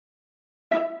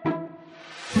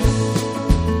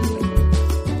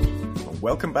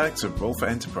Welcome back to Roll for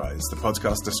Enterprise, the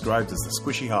podcast described as the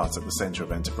squishy heart at the center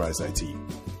of enterprise IT.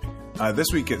 This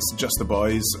week it's just the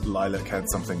boys. Lilac had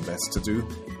something best to do.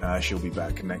 She'll be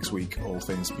back next week, all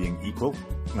things being equal.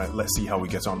 Let's see how we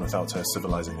get on without her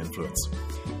civilizing influence.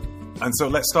 And so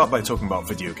let's start by talking about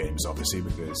video games, obviously,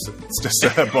 because it's just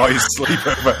a boys'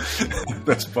 sleepover.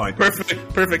 That's fine.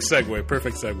 Perfect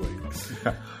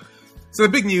segue. So the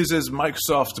big news is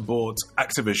Microsoft bought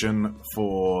Activision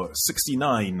for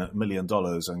 $69 million.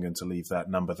 I'm going to leave that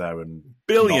number there. And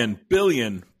Billion.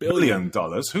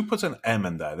 Who put an M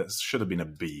in there? That should have been a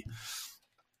B.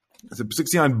 It's a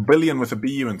 69 billion with a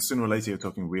B, and sooner or later you're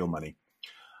talking real money.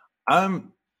 I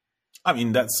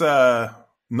mean, that's not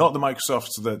the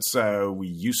Microsoft that we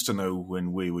used to know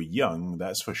when we were young,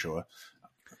 that's for sure.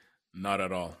 Not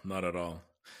at all.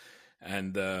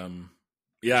 And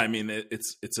yeah, I mean,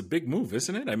 it's a big move,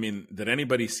 isn't it? I mean, did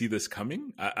anybody see this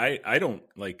coming? I don't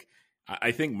like.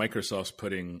 I think Microsoft's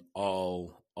putting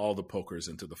all the pokers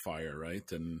into the fire, right?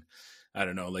 And I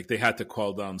don't know, like they had to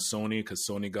call down Sony because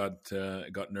Sony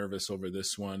got nervous over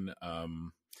this one.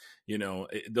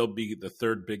 They'll be the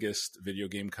third biggest video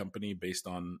game company based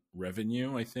on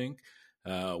revenue, I think.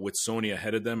 With Sony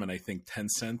ahead of them, and I think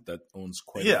Tencent that owns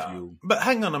quite a few. But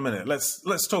hang on a minute,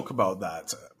 let's talk about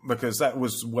that, because that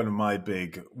was one of my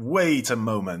big wait a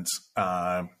moment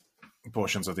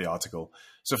portions of the article.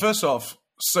 So first off,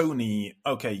 Sony,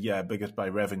 biggest by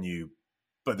revenue,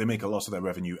 but they make a lot of their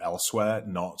revenue elsewhere,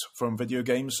 not from video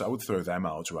games. So I would throw them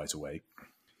out right away.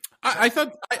 I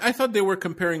thought they were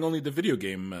comparing only the video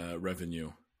game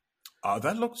revenue.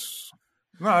 That looks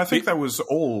I think that was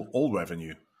all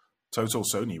revenue. Total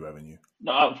Sony revenue.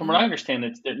 No, from what I understand,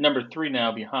 it's number 3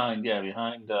 now behind. I mean,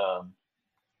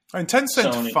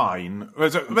 Tencent, Sony. Fine.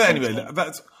 But anyway,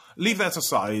 leave that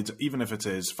aside, even if it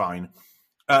is fine.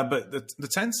 But the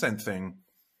Tencent thing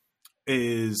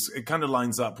it kind of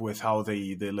lines up with how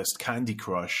they list Candy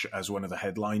Crush as one of the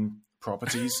headline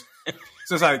properties.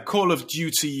 So it's like Call of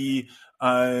Duty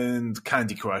and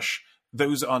Candy Crush.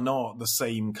 Those are not the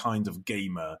same kind of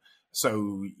gamer.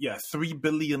 So, 3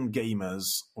 billion gamers,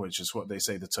 which is what they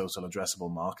say the total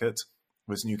addressable market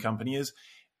for this new company is.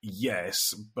 Yes,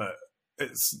 but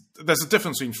there's a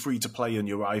difference between free to play on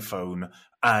your iPhone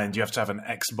and you have to have an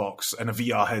Xbox and a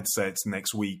VR headset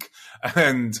next week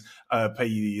and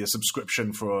pay a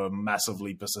subscription for a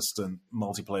massively persistent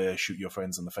multiplayer shoot your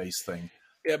friends in the face thing.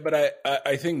 Yeah, but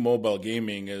I think mobile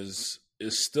gaming is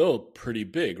still pretty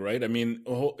big, right? I mean,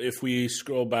 if we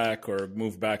scroll back or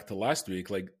move back to last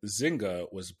week, like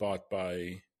Zynga was bought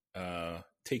by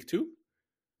Take-Two.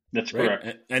 That's right?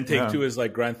 correct. And Take-Two is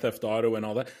like Grand Theft Auto and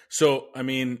all that. So, I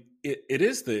mean, it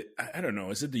is I don't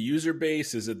know, is it the user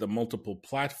base? Is it the multiple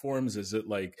platforms? Is it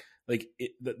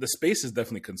the space is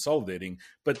definitely consolidating,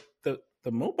 but the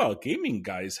mobile gaming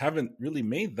guys haven't really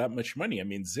made that much money. I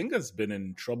mean, Zynga's been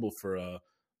in trouble for a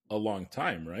long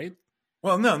time, right?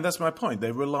 Well, no, and that's my point.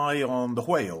 They rely on the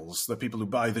whales, the people who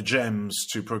buy the gems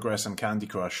to progress in Candy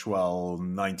Crush, while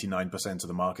 99% of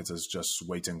the market is just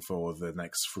waiting for the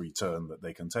next free turn that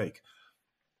they can take.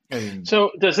 So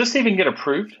does this even get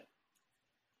approved?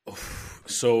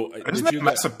 So isn't that a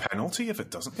massive penalty if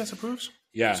it doesn't get approved?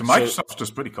 Yeah. So Microsoft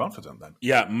is pretty confident then.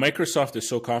 Yeah, Microsoft is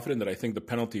so confident that I think the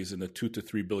penalty is in the $2 to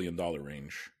 $3 billion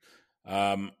range.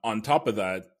 On top of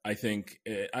that, I think,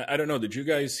 I don't know, did you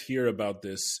guys hear about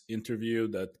this interview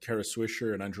that Kara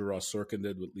Swisher and Andrew Ross Sorkin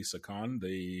did with Lisa Khan,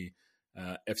 the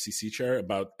FCC chair,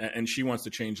 and she wants to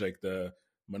change like the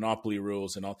monopoly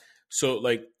rules and all. So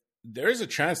like there is a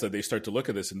chance that they start to look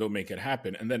at this and don't make it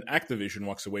happen. And then Activision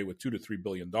walks away with $2 to $3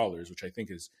 billion, which I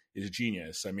think is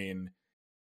genius. I mean,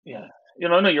 yeah.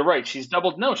 No, you're right. She's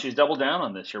doubled down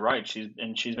on this. You're right. She's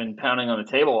been pounding on the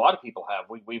table. A lot of people have.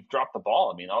 We've dropped the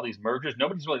ball. I mean, all these mergers,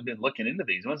 nobody's really been looking into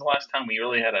these. When's the last time we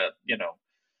really had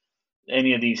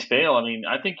any of these fail? I mean,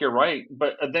 I think you're right.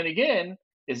 But then again,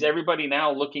 is everybody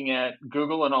now looking at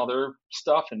Google and all their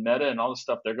stuff and Meta and all the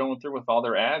stuff they're going through with all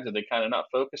their ads? Are they kind of not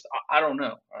focused? I don't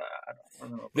know. I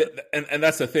don't know. And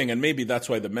that's the thing. And maybe that's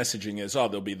why the messaging is,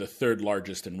 they'll be the third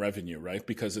largest in revenue, right?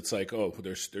 Because it's like,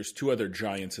 there's 2 other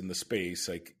giants in the space.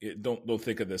 Like, don't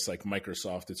think of this like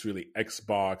Microsoft. It's really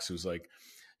Xbox, who's like,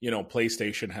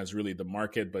 PlayStation has really the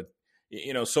market, but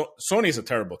so Sony's a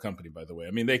terrible company, by the way.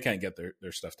 I mean, they can't get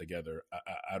their stuff together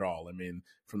at all. I mean,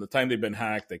 from the time they've been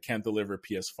hacked, they can't deliver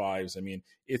PS5s. I mean,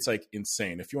 it's like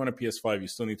insane. If you want a PS5, you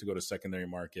still need to go to secondary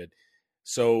market.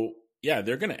 So yeah,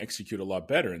 they're going to execute a lot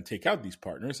better and take out these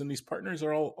partners, and these partners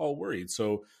are all worried.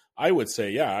 So I would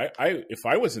say, if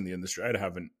I was in the industry, I'd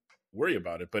have worry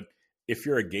about it. But if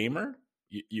you're a gamer,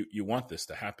 you want this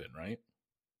to happen, right?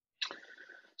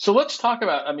 So let's talk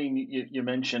about. I mean, you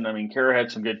mentioned. I mean, Kara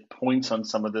had some good points on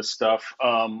some of this stuff.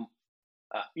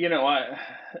 You know,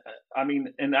 I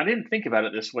mean, and I didn't think about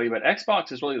it this way, but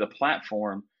Xbox is really the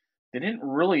platform. They didn't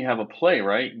really have a play,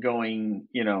 right? Going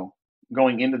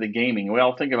into the gaming. We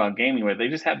all think about gaming, but they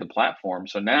just had the platform.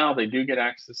 So now they do get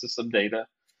access to some data.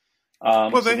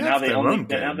 Well, So they now have they their only own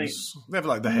now games. They have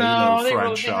like the no, Halo they had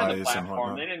the franchise and platform.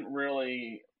 whatnot. They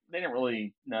didn't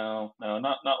really no,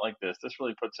 not like this. This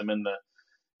really puts them in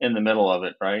the middle of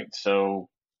it, right? So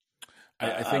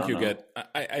I I think don't you know. get.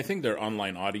 I think their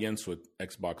online audience with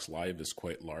Xbox Live is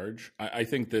quite large. I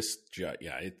think this,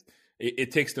 yeah,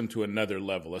 it takes them to another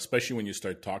level, especially when you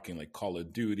start talking like Call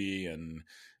of Duty, and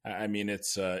I mean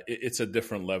it's a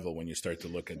different level when you start to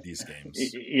look at these games.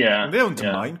 Yeah, They owned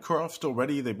yeah. Minecraft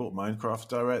already. They bought Minecraft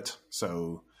Direct,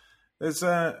 so there's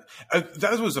that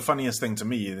was the funniest thing to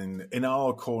me. In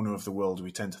our corner of the world,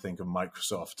 we tend to think of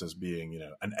Microsoft as being,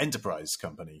 an enterprise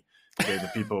company. They're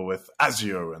the people with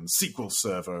Azure and SQL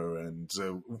Server and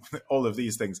all of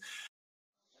these things.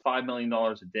 $5 million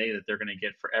a day that they're going to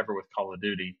get forever with Call of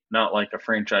Duty, not like a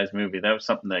franchise movie. That was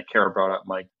something that Kara brought up,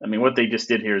 Mike. I mean, what they just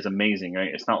did here is amazing, right?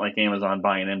 It's not like Amazon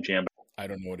buying MGM. I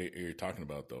don't know what you're talking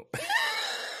about though.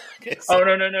 Okay, Oh so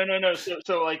no.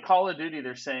 So like Call of Duty,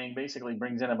 they're saying basically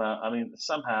brings in about, I mean,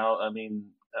 somehow,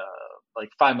 like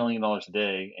 $5 million a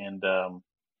day. And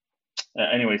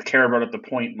anyways, Kara brought up the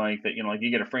point, Mike, that like you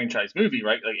get a franchise movie,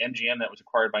 right? Like MGM that was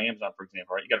acquired by Amazon, for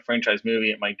example, right? You got a franchise movie,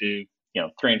 it might do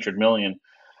 300 million.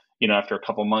 After a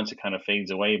couple months, it kind of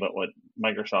fades away. But what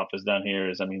Microsoft has done here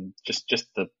is, I mean, just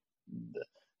the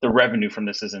revenue from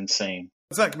this is insane.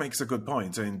 Zach makes a good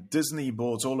point. I mean, Disney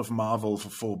bought all of Marvel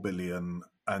for $4 billion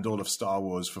and all of Star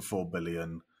Wars for $4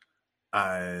 billion.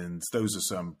 And those are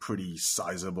some pretty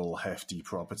sizable, hefty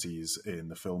properties in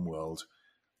the film world.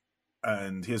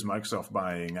 And here's Microsoft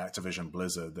buying Activision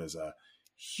Blizzard. There's a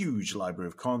huge library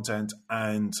of content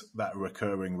and that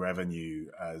recurring revenue,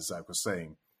 as Zach was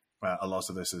saying. A lot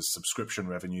of this is subscription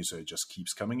revenue, so it just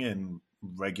keeps coming in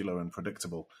regular and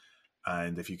predictable.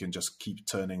 And if you can just keep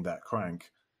turning that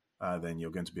crank, then you're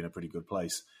going to be in a pretty good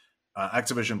place.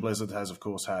 Activision Blizzard has, of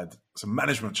course, had some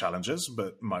management challenges,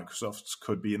 but Microsoft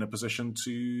could be in a position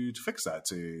to fix that,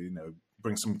 to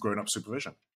bring some grown-up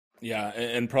supervision. yeah,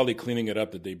 and probably cleaning it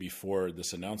up the day before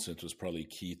this announcement was probably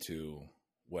key to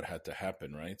what had to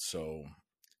happen, right? So,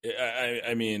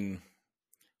 I mean,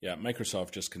 yeah,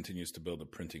 Microsoft just continues to build a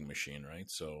printing machine, right?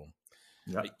 So,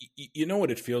 Yeah. you know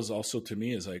what it feels also to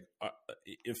me is like,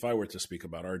 if I were to speak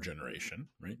about our generation,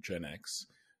 right, Gen X,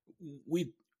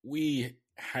 we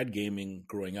had gaming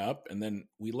growing up and then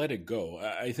we let it go.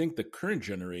 I think the current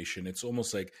generation, it's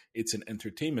almost like it's an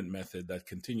entertainment method that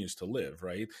continues to live,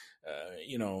 right?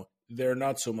 They're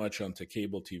not so much onto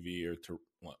cable TV or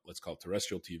let's call it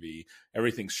terrestrial TV.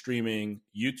 Everything's streaming.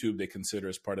 YouTube they consider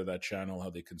as part of that channel, how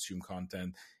they consume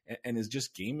content, and is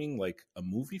just gaming like a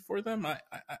movie for them.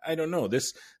 I don't know.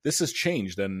 This has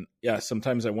changed, and yeah,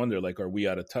 sometimes I wonder, like, are we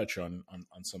out of touch on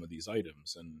some of these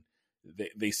items, and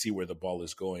they see where the ball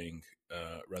is going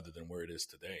rather than where it is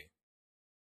today.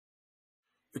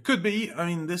 It could be. I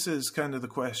mean, this is kind of the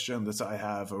question that I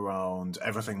have around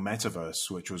everything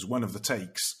metaverse, which was one of the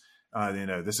takes.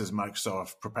 This is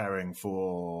Microsoft preparing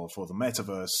for the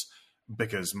metaverse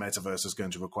because metaverse is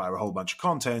going to require a whole bunch of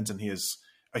content, and here's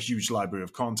a huge library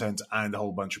of content and a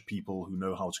whole bunch of people who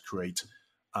know how to create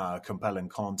compelling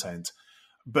content.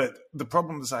 But the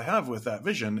problem that I have with that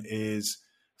vision is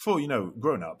for,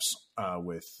 grown-ups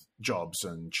with jobs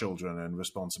and children and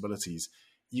responsibilities,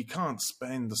 you can't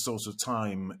spend the sort of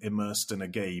time immersed in a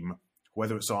game,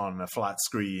 whether it's on a flat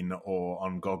screen or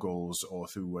on goggles or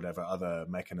through whatever other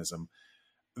mechanism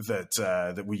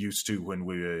that we used to when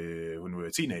we were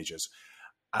teenagers.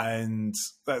 And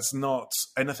that's not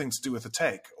anything to do with the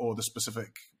tech or the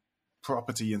specific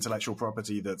intellectual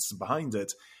property that's behind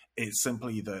it. It's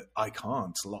simply that I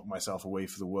can't lock myself away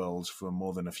from the world for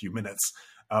more than a few minutes,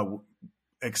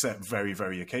 except very,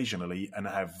 very occasionally, and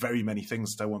I have very many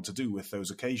things that I want to do with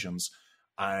those occasions.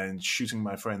 And shooting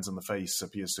my friends in the face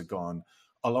appears to have gone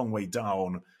a long way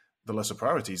down the list of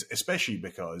priorities, especially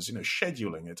because,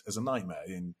 scheduling it is a nightmare.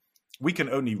 We can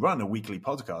only run a weekly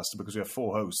podcast because we have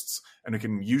 4 hosts, and we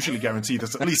can usually guarantee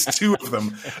there's at least 2 of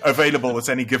them available at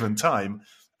any given time.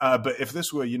 But if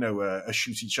this were, a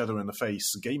shoot each other in the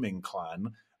face gaming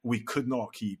clan, we could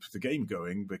not keep the game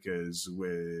going because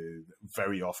we're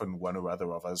very often one or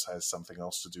other of us has something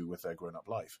else to do with their grown-up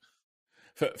life.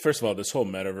 First of all, this whole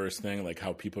metaverse thing, like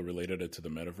how people related it to the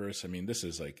metaverse, I mean, this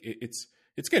is like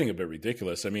it's getting a bit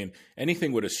ridiculous. I mean,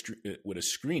 anything with a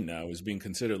screen now is being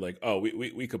considered like, oh,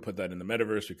 we could put that in the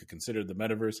metaverse. We could consider the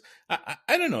metaverse.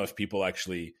 I don't know if people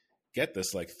actually get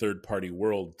this like third party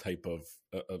world type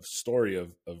of story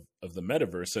of the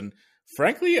metaverse. And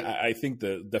frankly, I think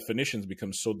the definitions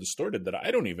become so distorted that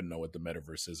I don't even know what the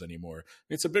metaverse is anymore.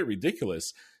 It's a bit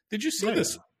ridiculous. Did you see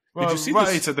this? Well, Did you see right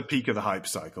this? at the peak of the hype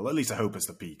cycle. At least I hope it's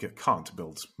the peak. It can't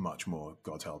build much more.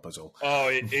 God help us all. Oh,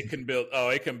 it can build. Oh,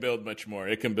 it can build much more.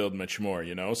 It can build much more.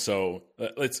 You know. So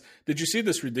let's. Did you see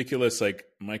this ridiculous like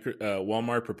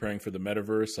Walmart preparing for the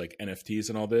metaverse, like NFTs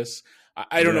and all this?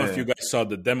 I don't know if you guys saw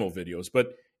the demo videos,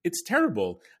 but it's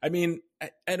terrible. I mean,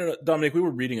 I don't know, Dominic. We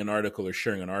were reading an article or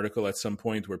sharing an article at some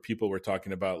point where people were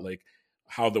talking about like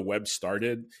how the web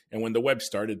started, and when the web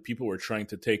started, people were trying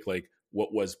to take like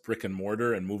what was brick and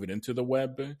mortar and move it into the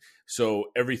web.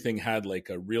 So everything had like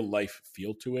a real life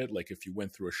feel to it. Like if you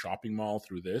went through a shopping mall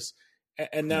through this,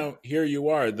 and now here you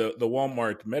are, the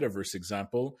Walmart metaverse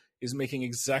example is making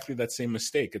exactly that same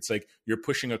mistake. It's like you're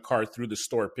pushing a cart through the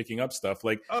store, picking up stuff.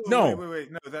 Like, no.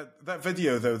 Wait. No, that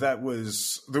video, though, that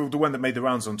was the one that made the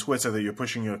rounds on Twitter, that you're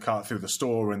pushing your cart through the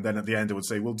store, and then at the end it would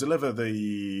say, we'll deliver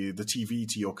the TV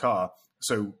to your car.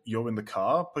 So you're in the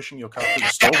car, pushing your car through the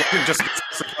store. Just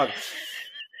the car.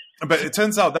 But it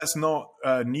turns out that's not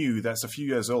new. That's a few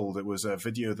years old. It was a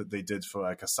video that they did for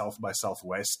like a South by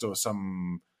Southwest or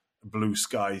some blue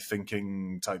sky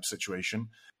thinking type situation.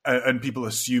 And people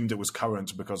assumed it was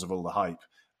current because of all the hype,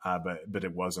 but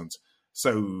it wasn't.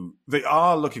 So they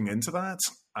are looking into that.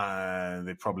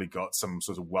 They've probably got some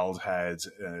sort of world-head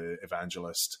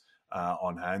evangelist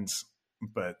on hand,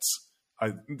 but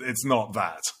it's not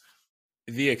that.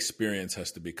 The experience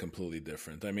has to be completely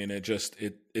different. I mean,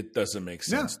 it doesn't make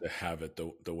sense to have it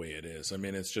the way it is. I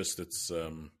mean, it's.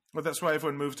 Well, that's why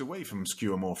everyone moved away from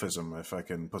skeuomorphism, if I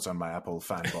can put on my Apple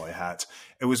fanboy hat.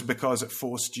 It was because it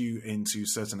forced you into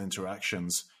certain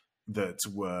interactions that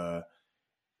were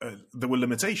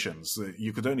limitations.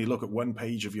 You could only look at one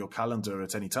page of your calendar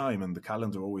at any time, and the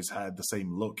calendar always had the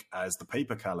same look as the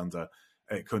paper calendar.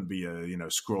 It couldn't be a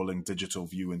scrolling digital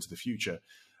view into the future.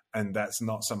 And that's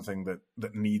not something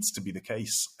that needs to be the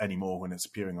case anymore when it's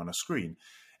appearing on a screen.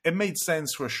 It made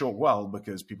sense for a short while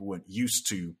because people weren't used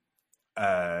to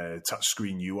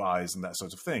touchscreen UIs and that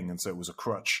sort of thing. And so it was a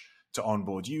crutch to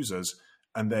onboard users.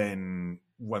 And then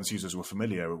once users were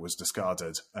familiar, it was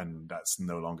discarded. And that's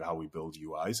no longer how we build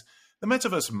UIs. The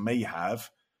metaverse may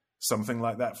have something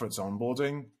like that for its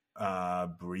onboarding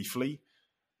briefly,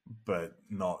 but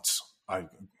not... I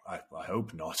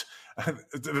hope not.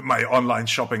 My online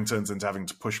shopping turns into having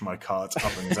to push my cart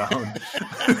up and down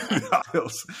the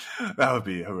aisles. That would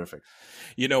be horrific.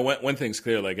 One thing's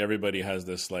clear, like everybody has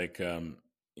this like, there's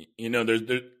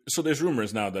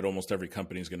rumors now that almost every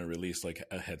company is going to release like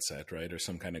a headset, right? Or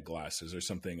some kind of glasses or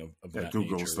something of that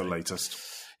Google's nature, the right? latest.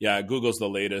 Yeah, Google's the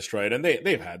latest, right? And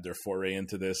they've had their foray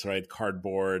into this, right?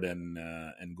 Cardboard and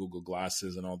Google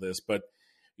Glasses and all this. But,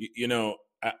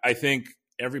 I think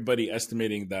everybody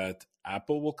estimating that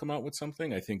Apple will come out with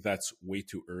something, I think that's way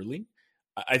too early.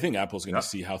 I think Apple's going to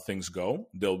see how things go.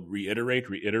 They'll reiterate,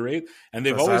 and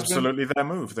they've always absolutely their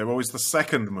move. They're always the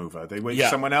second mover. They wait for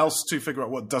someone else to figure out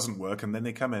what doesn't work, and then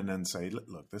they come in and say,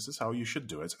 "Look, this is how you should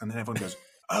do it." And then everyone goes,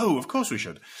 "Oh, of course we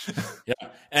should." Yeah,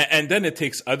 and then it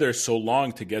takes others so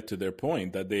long to get to their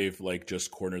point that they've like just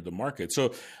cornered the market.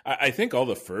 So I think all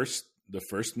the first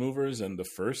movers and the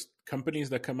first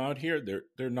companies that come out here,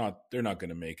 they're not going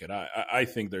to make it. I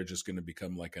think they're just going to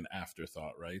become like an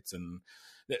afterthought, right? And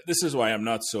this is why I'm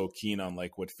not so keen on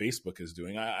like what Facebook is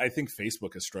doing. I think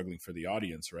Facebook is struggling for the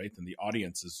audience, right? And the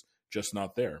audience is just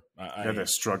not there. They're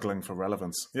struggling for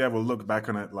relevance. Yeah, we'll look back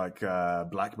on it like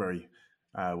BlackBerry,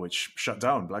 which shut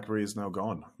down. BlackBerry is now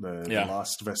gone. The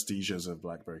last vestiges of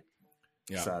BlackBerry.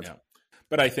 Yeah, sad. Yeah.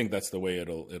 But I think that's the way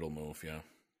it'll move. Yeah.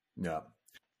 Yeah.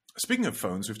 Speaking of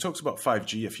phones, we've talked about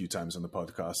 5G a few times on the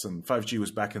podcast, and 5G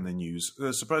was back in the news,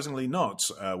 surprisingly not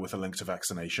with a link to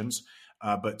vaccinations,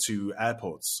 but to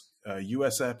airports.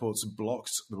 US airports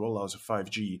blocked the rollout of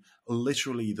 5G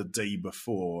literally the day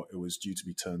before it was due to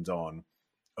be turned on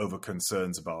over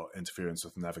concerns about interference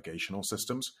with navigational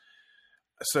systems.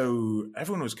 So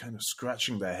everyone was kind of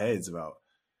scratching their heads about,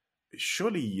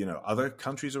 surely, other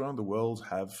countries around the world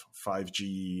have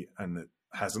 5G and it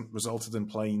hasn't resulted in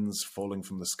planes falling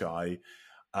from the sky.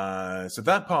 So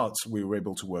that part we were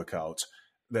able to work out.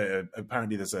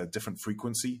 Apparently there's a different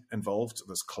frequency involved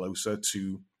that's closer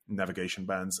to navigation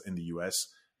bands in the US.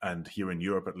 And here in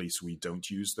Europe, at least, we don't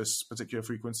use this particular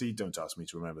frequency. Don't ask me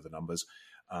to remember the numbers.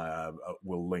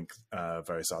 We'll link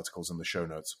various articles in the show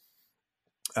notes.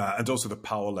 And also the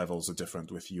power levels are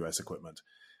different with US equipment.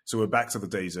 So we're back to the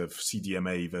days of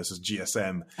CDMA versus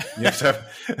GSM. You have to have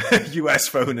a US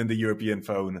phone and the European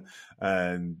phone,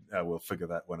 and we'll figure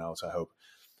that one out, I hope.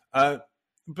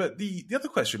 But the other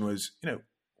question was,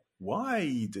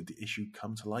 why did the issue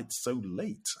come to light so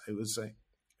late? It was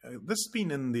this has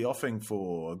been in the offing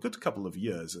for a good couple of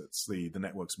years. It's the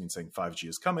network's been saying 5G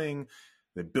is coming.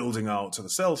 They're building out to the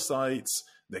cell sites.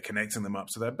 They're connecting them up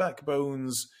to their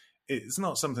backbones. It's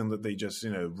not something that they just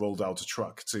rolled out a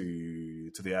truck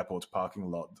to the airport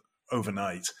parking lot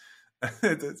overnight.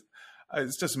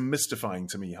 It's just mystifying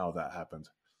to me how that happened.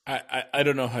 I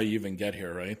don't know how you even get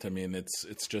here, right? I mean,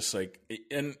 it's just like,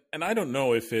 and I don't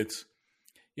know if it's,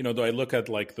 do I look at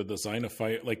like the design of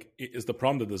is the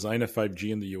problem the design of 5G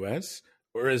in the US,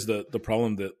 or is the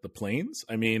problem the planes?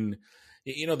 I mean,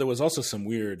 there was also some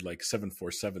weird like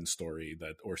 747 story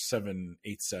or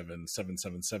 787,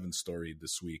 777 story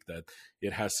this week that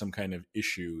it has some kind of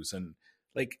issues, and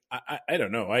like I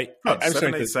don't know. I'm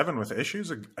 787 with issues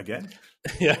again.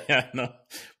 Yeah, no,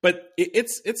 but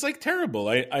it's like terrible.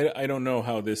 I don't know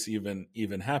how this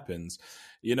even happens.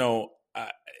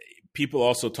 People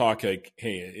also talk like,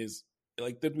 hey,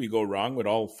 did we go wrong with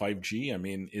all 5G? I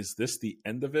mean, is this the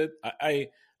end of it? I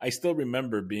still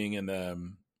remember being in a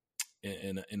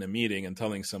meeting and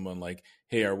telling someone like,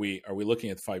 hey, are we looking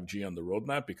at 5G on the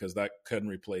roadmap, because that can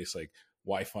replace like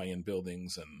Wi-Fi in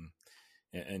buildings and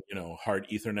hard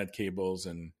Ethernet cables,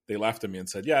 and they laughed at me and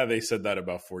said, yeah, they said that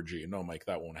about 4G. No, Mike,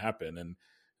 that won't happen. And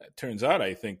it turns out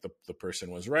I think the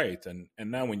person was right. And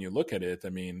now when you look at it, I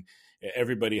mean,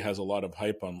 everybody has a lot of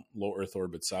hype on low Earth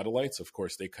orbit satellites. Of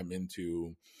course, they come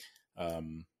into a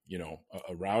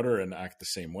router and act the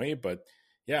same way. But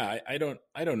yeah, I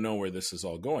don't know where this is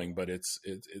all going. But it's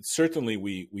certainly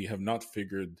we have not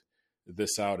figured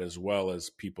this out as well as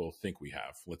people think we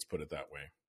have. Let's put it that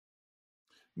way.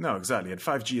 No, exactly. And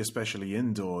 5G, especially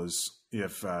indoors, you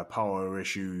have power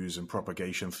issues and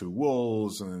propagation through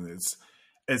walls, and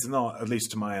it's not, at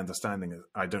least to my understanding,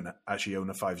 I don't actually own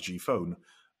a 5G phone,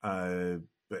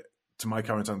 but to my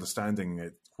current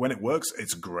understanding, when it works,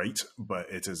 it's great, but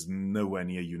it is nowhere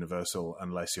near universal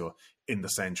unless you're in the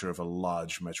center of a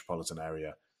large metropolitan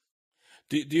area.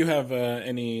 Do you have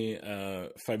any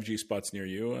 5G spots near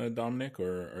you, Dominic,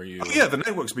 or are you? Oh, yeah, the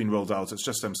network's been rolled out. It's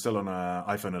just I'm still on an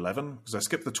iPhone 11 because I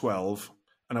skipped the 12,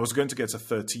 and I was going to get a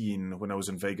 13 when I was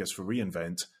in Vegas for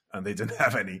reInvent, and they didn't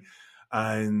have any.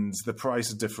 And the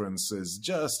price difference is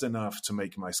just enough to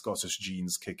make my Scottish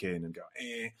genes kick in and go,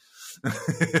 eh.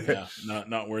 Yeah,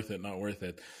 not worth it, not worth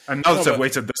it. And now that I've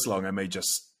waited this long, I may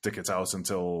just stick it out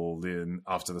until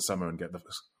after the summer and get the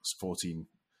 14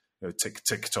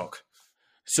 TikTok.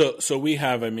 So we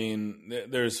have, I mean,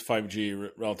 there's 5G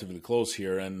relatively close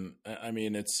here, and I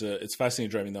mean it's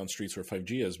fascinating driving down streets where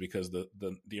 5G is, because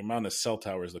the amount of cell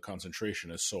towers, the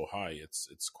concentration is so high.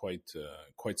 It's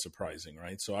quite surprising,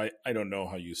 right? So I don't know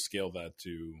how you scale that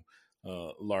to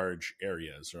large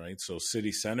areas, right? So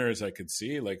city centers, I could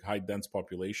see like high dense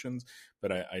populations,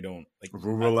 but I don't like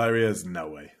rural areas. No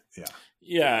way.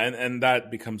 Yeah, and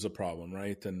that becomes a problem,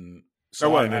 right? And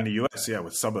so in the US,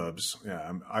 with suburbs,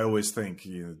 I always think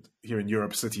here in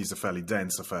Europe, cities are fairly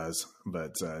dense affairs,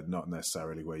 but not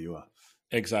necessarily where you are.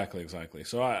 Exactly.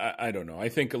 So I don't know. I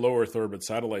think low Earth orbit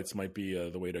satellites might be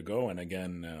the way to go. And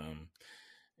again,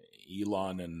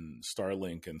 Elon and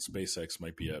Starlink and SpaceX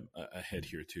might be ahead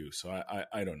here too. So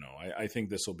I don't know. I think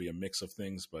this will be a mix of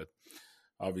things, but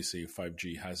obviously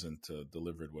 5G hasn't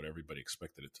delivered what everybody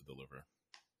expected it to deliver.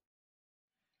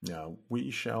 Yeah,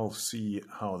 we shall see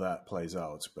how that plays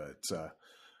out, but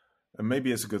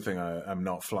maybe it's a good thing I'm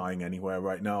not flying anywhere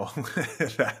right now.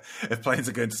 If planes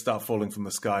are going to start falling from the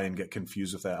sky and get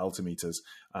confused with their altimeters,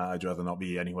 I'd rather not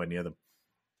be anywhere near them.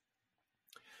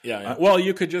 Yeah. Well,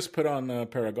 you could just put on a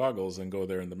pair of goggles and go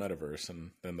there in the metaverse,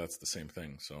 and then that's the same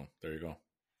thing. So there you go.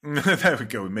 There we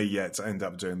go. We may yet end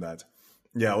up doing that.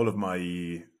 Yeah, all of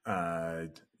my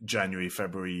January,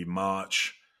 February,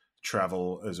 March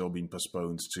travel has all been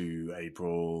postponed to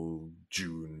April,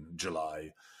 June,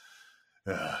 July.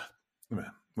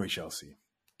 We shall see.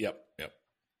 Yep.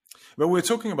 But we're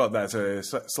talking about that, a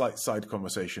slight side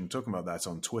conversation, talking about that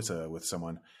on Twitter with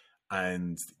someone,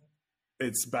 and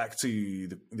it's back to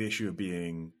the issue of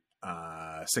being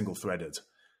single-threaded.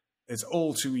 It's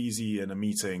all too easy in a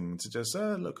meeting to just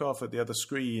look off at the other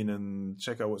screen and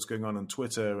check out what's going on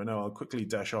Twitter, and I'll quickly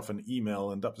dash off an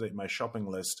email and update my shopping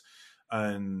list,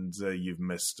 and you've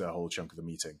missed a whole chunk of the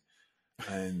meeting.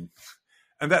 And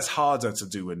that's harder to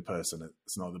do in person.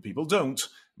 It's not that people don't,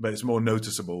 but it's more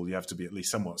noticeable. You have to be at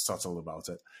least somewhat subtle about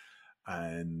it.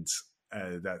 And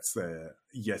that's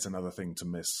yet another thing to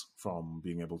miss from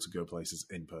being able to go places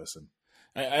in person.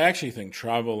 I actually think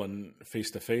travel and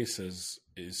face-to-face is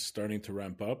starting to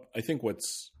ramp up. I think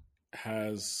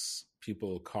has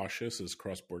people cautious is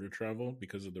cross-border travel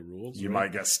because of the rules. You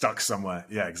might get stuck somewhere.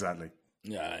 Yeah, exactly.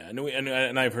 Yeah,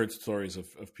 and I've heard stories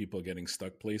of people getting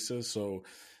stuck places. So,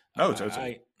 Oh,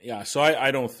 totally.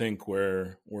 I don't think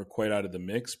we're quite out of the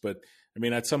mix. But I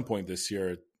mean, at some point this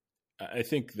year, I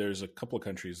think there's a couple of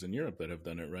countries in Europe that have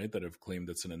done it, right? That have claimed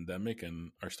it's an endemic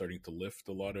and are starting to lift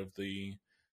a lot of the.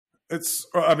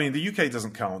 I mean, the UK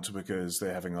doesn't count because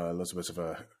they're having a little bit of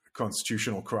a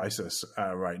constitutional crisis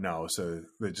right now. So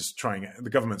they're just the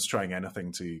government's trying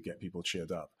anything to get people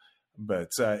cheered up.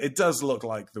 But it does look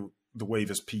like the wave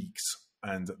has peaked,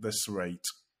 and at this rate,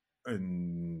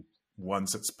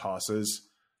 once it passes,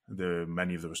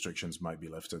 many of the restrictions might be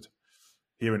lifted.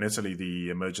 Here in Italy, the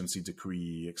emergency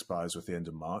decree expires with the end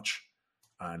of March,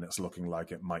 and it's looking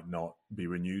like it might not be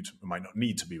renewed. It might not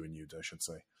need to be renewed, I should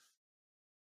say.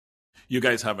 You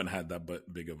guys haven't had that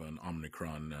big of an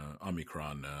Omicron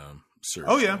surge.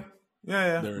 Oh yeah,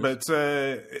 yeah. But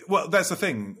well, that's the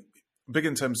thing. Big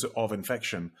in terms of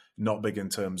infection, not big in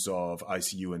terms of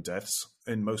ICU and deaths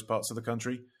in most parts of the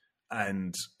country.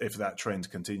 And if that trend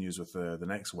continues with the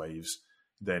next waves,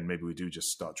 then maybe we do just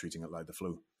start treating it like the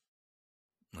flu.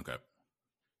 Okay.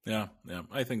 Yeah.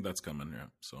 I think that's coming. Yeah.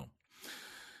 So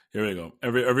here we go.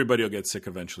 Everybody will get sick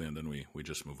eventually, and then we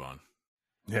just move on.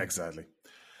 Yeah, exactly.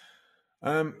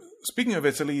 Speaking of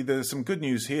Italy, there's some good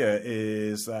news here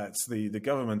is that the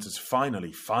government is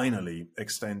finally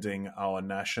extending our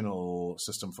national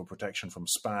system for protection from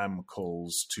spam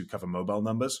calls to cover mobile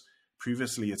numbers.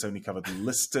 Previously, it's only covered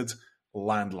listed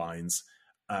landlines,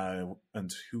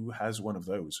 and who has one of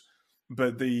those?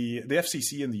 But the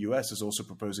FCC in the US is also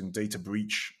proposing data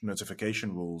breach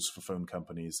notification rules for phone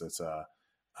companies that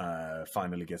are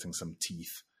finally getting some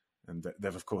teeth. And there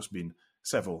have, of course, been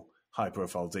several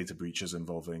high-profile data breaches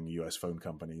involving US phone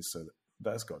companies. So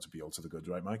that's got to be all to the good,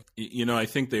 right, Mike? You know, I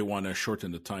think they want to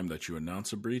shorten the time that you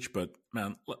announce a breach. But,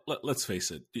 man, let's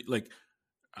face it. Like,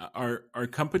 are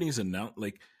companies announce...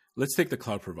 Like, let's take the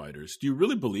cloud providers. Do you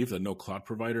really believe that no cloud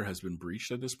provider has been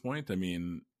breached at this point? I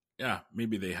mean... Yeah,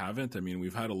 maybe they haven't. I mean,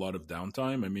 we've had a lot of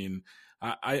downtime. I mean,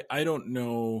 I don't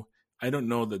know. I don't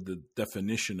know that the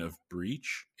definition of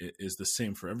breach is the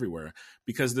same for everywhere,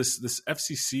 because this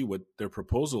FCC, what their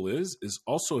proposal is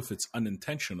also, if it's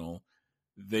unintentional,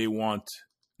 they want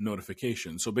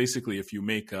notification. So basically, if you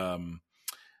make a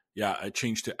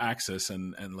change to access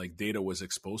and like data was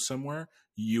exposed somewhere,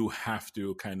 you have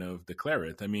to kind of declare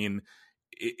it. I mean,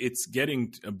 it's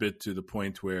getting a bit to the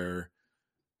point where,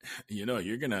 you know,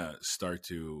 you're going to start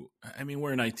to, I mean,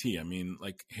 we're in IT. I mean,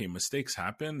 like, hey, mistakes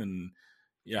happen, and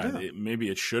maybe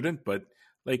it shouldn't, but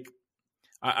like,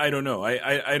 I don't know.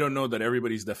 I don't know that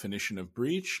everybody's definition of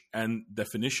breach and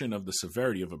definition of the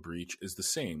severity of a breach is the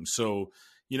same. So,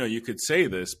 you know, you could say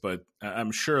this, but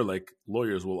I'm sure like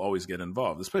lawyers will always get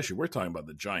involved, especially we're talking about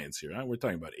the giants here. Right? We're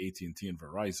talking about AT&T and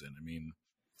Verizon. I mean,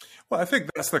 well, I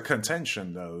think that's the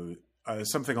contention, though.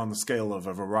 Something on the scale of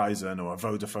a Verizon or a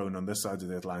Vodafone on this side of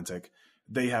the Atlantic,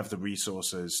 they have the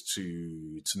resources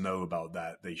to know about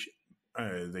that.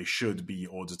 They should be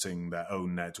auditing their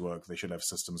own network. They should have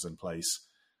systems in place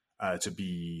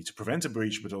to prevent a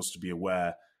breach, but also to be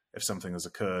aware if something has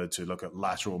occurred, to look at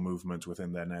lateral movement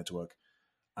within their network.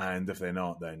 And if they're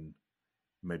not, then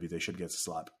maybe they should get a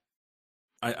slap.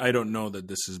 I don't know that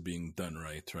this is being done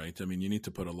right. I mean, you need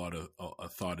to put a lot of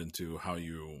thought into how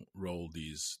you roll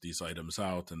these items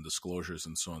out and disclosures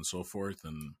and so on and so forth.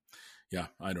 And yeah,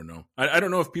 I don't know. I don't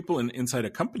know if people inside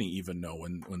a company even know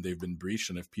when they've been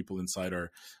breached, and if people inside are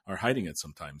hiding it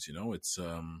sometimes. You know, it's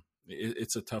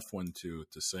a tough one to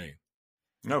say.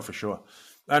 No, for sure.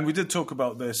 And we did talk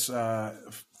about this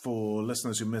for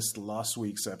listeners who missed last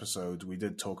week's episode. We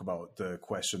did talk about the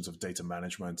questions of data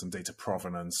management and data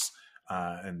provenance.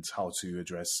 And how to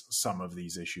address some of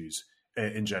these issues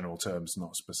in general terms,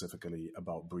 not specifically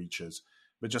about breaches,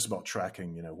 but just about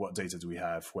tracking, you know, what data do we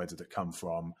have, where did it come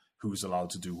from, who's allowed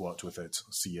to do what with it,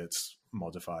 see it,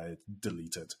 modify it,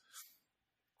 delete it.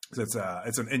 So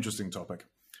it's an interesting topic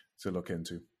to look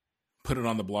into. Put it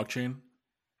on the blockchain?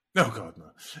 Oh, God,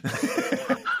 no.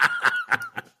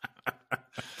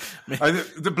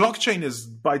 The blockchain is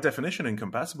by definition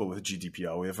incompatible with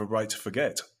GDPR. We have a right to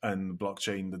forget, and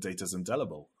blockchain, the data is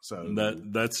indelible. So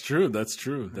that's true.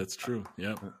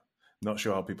 Yeah. Not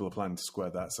sure how people are planning to square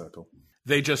that circle.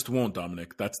 They just won't,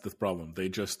 Dominic. That's the problem. They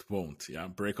just won't. Yeah.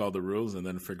 Break all the rules and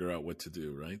then figure out what to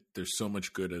do, right? There's so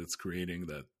much good it's creating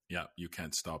that, you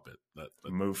can't stop it. That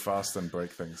move fast and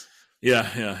break things. Yeah.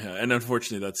 And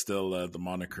unfortunately, that's still the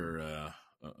moniker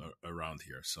around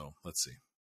here. So let's see.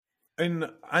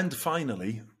 And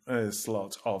finally, a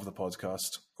slot of the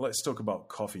podcast, let's talk about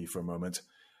coffee for a moment.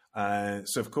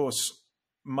 So, of course,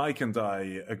 Mike and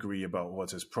I agree about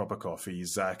what is proper coffee.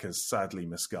 Zach is sadly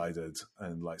misguided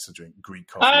and likes to drink Greek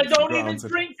coffee. I don't even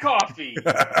drink coffee.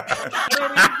 I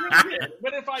don't even drink it.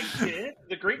 But if I did,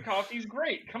 the Greek coffee is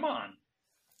great. Come on.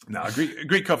 No,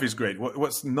 Greek coffee is great.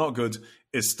 What's not good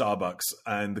is Starbucks.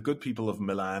 And the good people of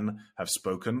Milan have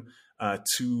spoken.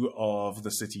 2 of the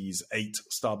city's 8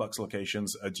 Starbucks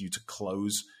locations are due to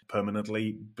close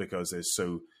permanently because they're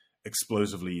so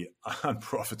explosively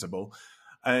unprofitable.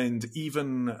 And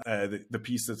even the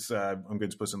piece that I'm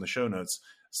going to put in the show notes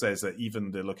says that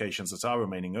even the locations that are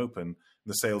remaining open,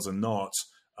 the sales are not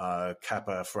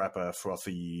Kappa, Frappa,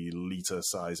 frothy,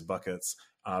 liter-sized buckets,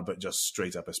 but just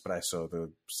straight-up espresso,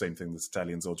 the same thing that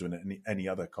Italians order in any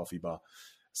other coffee bar.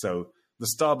 So the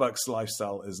Starbucks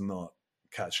lifestyle is not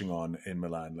catching on in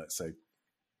Milan, let's say.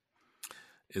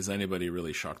 Is anybody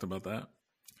really shocked about that?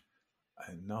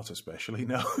 Not especially,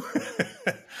 no.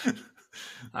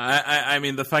 I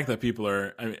mean, the fact that people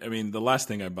are. I mean, the last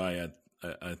thing I buy at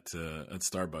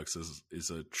Starbucks is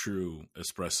a true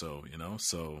espresso.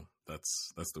 So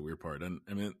that's the weird part. And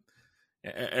I mean,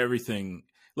 everything.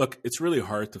 Look, it's really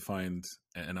hard to find,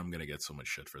 and I'm going to get so much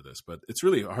shit for this, but it's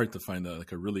really hard to find a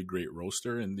really great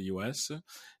roaster in the U.S.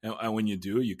 And when you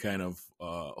do, you kind of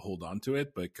hold on to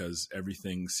it because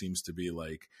everything seems to be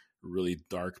like really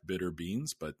dark, bitter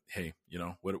beans. But hey,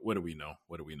 what do we know?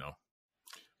 What do we know?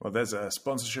 Well, there's a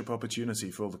sponsorship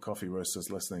opportunity for all the coffee roasters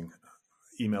listening.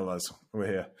 Email us. We're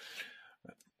here.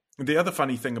 The other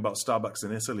funny thing about Starbucks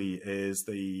in Italy is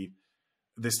they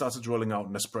started rolling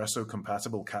out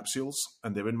Nespresso-compatible capsules,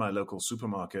 and they're in my local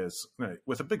supermarkets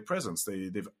with a big presence.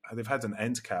 They've had an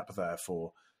end cap there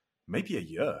for maybe a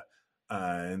year,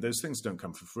 and those things don't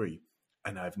come for free.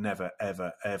 And I've never,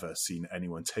 ever, ever seen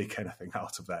anyone take anything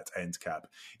out of that end cap.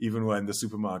 Even when the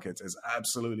supermarket is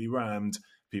absolutely rammed,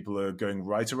 people are going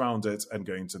right around it and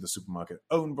going to the supermarket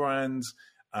own brand.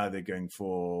 They're going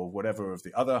for whatever of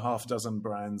the other half dozen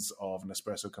brands of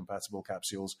Nespresso-compatible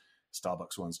capsules.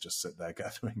 Starbucks ones just sit there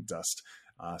gathering dust.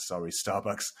 Sorry,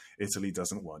 Starbucks. Italy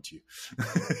doesn't want you.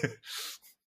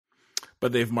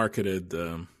 But they've marketed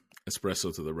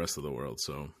espresso to the rest of the world,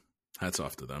 so hats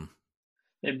off to them.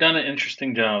 They've done an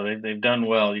interesting job. They've done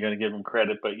well. You got to give them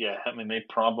credit. But yeah, I mean, they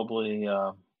probably,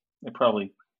 I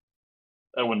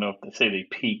wouldn't know if they say they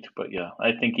peaked, but yeah,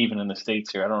 I think even in the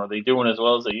States here, I don't know, are they doing as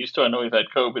well as they used to? I know we've had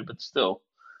COVID, but still,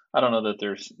 I don't know that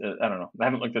there's, I don't know. I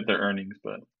haven't looked at their earnings,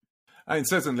 but. I mean,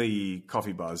 certainly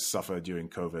coffee bars suffered during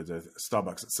COVID.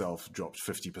 Starbucks itself dropped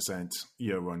 50%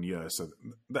 year on year. So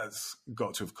that's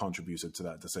got to have contributed to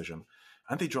that decision.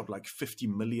 And they dropped like $50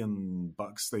 million.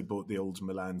 They bought the old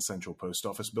Milan Central Post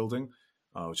Office building,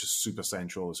 which is super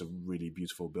central. It's a really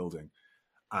beautiful building.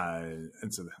 And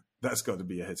so that's got to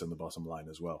be a hit on the bottom line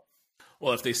as well.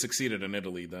 Well, if they succeeded in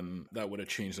Italy, then that would have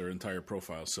changed their entire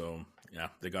profile. So yeah,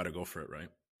 they got to go for it, right?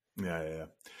 Yeah.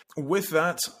 With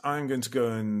that, I'm going to go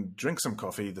and drink some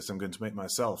coffee that I'm going to make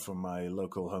myself from my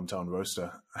local hometown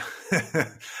roaster.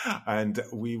 And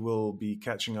we will be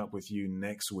catching up with you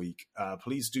next week.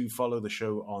 Please do follow the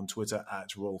show on Twitter at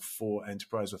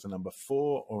Roll4Enterprise with the number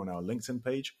 4 or on our LinkedIn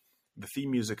page. The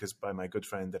theme music is by my good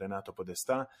friend Renato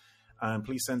Podesta. And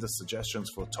please send us suggestions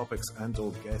for topics and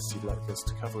or guests you'd like us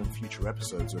to cover in future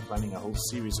episodes. We're planning a whole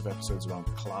series of episodes around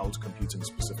cloud computing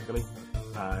specifically.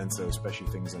 And so especially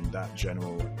things in that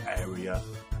general area,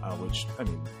 which, I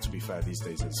mean, to be fair, these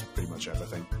days is pretty much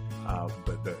everything.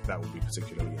 But that would be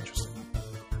particularly interesting.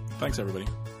 Thanks, everybody.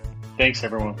 Thanks,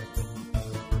 everyone.